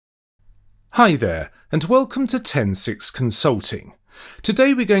Hi there, and welcome to 10.6 Consulting.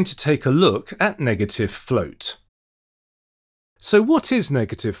 Today we're going to take a look at negative float. So what is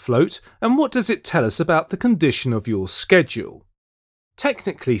negative float, and what does it tell us about the condition of your schedule?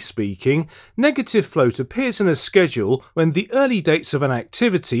 Technically speaking, negative float appears in a schedule when the early dates of an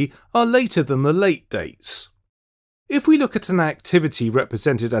activity are later than the late dates. If we look at an activity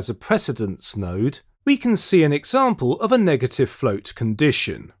represented as a precedence node, we can see an example of a negative float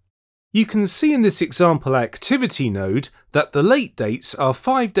condition. You can see in this example activity node that the late dates are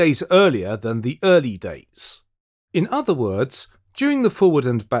 5 days earlier than the early dates. In other words, during the forward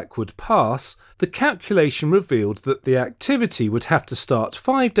and backward pass, the calculation revealed that the activity would have to start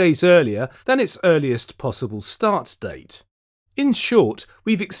 5 days earlier than its earliest possible start date. In short,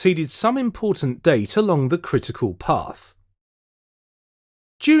 we've exceeded some important date along the critical path.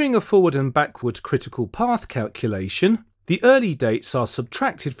 During a forward and backward critical path calculation, the early dates are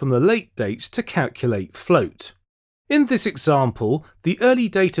subtracted from the late dates to calculate float. In this example, the early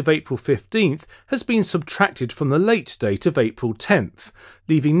date of April 15th has been subtracted from the late date of April 10th,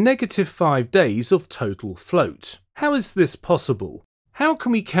 leaving negative 5 days of total float. How is this possible? How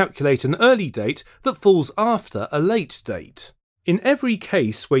can we calculate an early date that falls after a late date? In every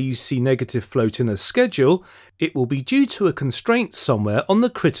case where you see negative float in a schedule, it will be due to a constraint somewhere on the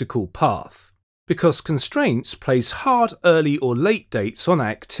critical path, because constraints place hard early or late dates on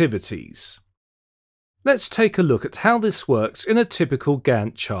activities. Let's take a look at how this works in a typical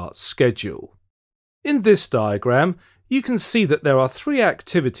Gantt chart schedule. In this diagram, you can see that there are 3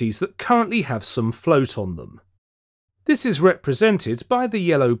 activities that currently have some float on them. This is represented by the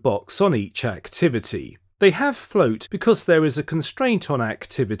yellow box on each activity. They have float because there is a constraint on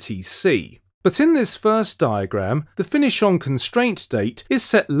activity C. But in this first diagram, the finish on constraint date is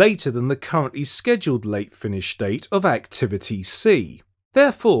set later than the currently scheduled late finish date of activity C.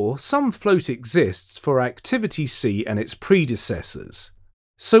 Therefore, some float exists for activity C and its predecessors.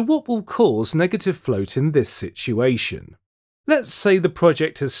 So what will cause negative float in this situation? Let's say the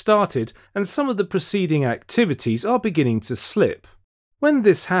project has started and some of the preceding activities are beginning to slip. When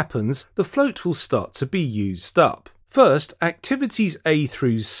this happens, the float will start to be used up. First, activities A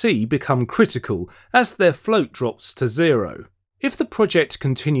through C become critical as their float drops to 0. If the project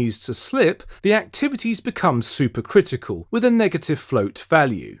continues to slip, the activities become supercritical with a negative float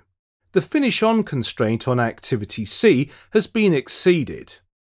value. The finish on constraint on activity C has been exceeded.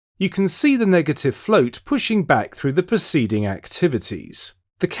 You can see the negative float pushing back through the preceding activities.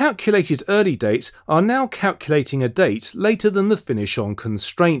 The calculated early dates are now calculating a date later than the finish on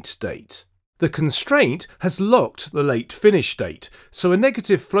constraint date. The constraint has locked the late finish date, so a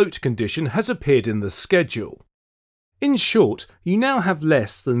negative float condition has appeared in the schedule. In short, you now have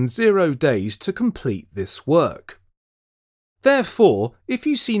less than 0 days to complete this work. Therefore, if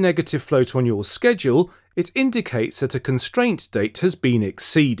you see negative float on your schedule, it indicates that a constraint date has been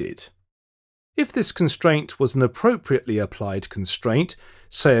exceeded. If this constraint was an appropriately applied constraint,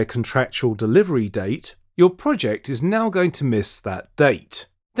 say a contractual delivery date, your project is now going to miss that date.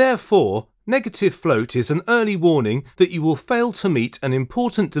 Therefore, negative float is an early warning that you will fail to meet an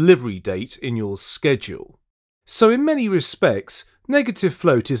important delivery date in your schedule. So in many respects, negative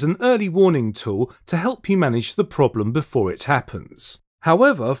float is an early warning tool to help you manage the problem before it happens.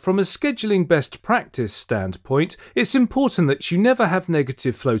 However, from a scheduling best practice standpoint, it's important that you never have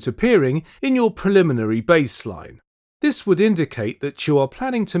negative float appearing in your preliminary baseline. This would indicate that you are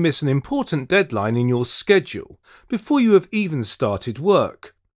planning to miss an important deadline in your schedule before you have even started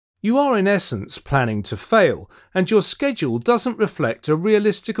work. You are in essence planning to fail, and your schedule doesn't reflect a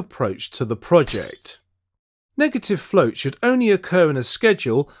realistic approach to the project. Negative float should only occur in a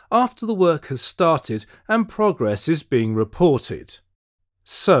schedule after the work has started and progress is being reported.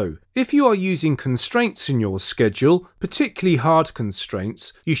 So, if you are using constraints in your schedule, particularly hard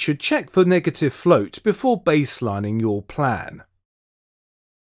constraints, you should check for negative float before baselining your plan.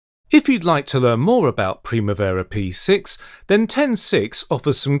 If you'd like to learn more about Primavera P6, then 10.6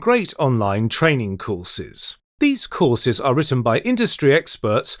 offers some great online training courses. These courses are written by industry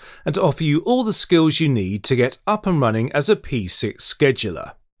experts and offer you all the skills you need to get up and running as a P6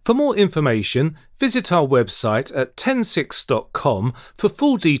 scheduler. For more information, visit our website at 10.6.com for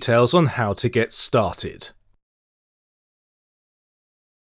full details on how to get started.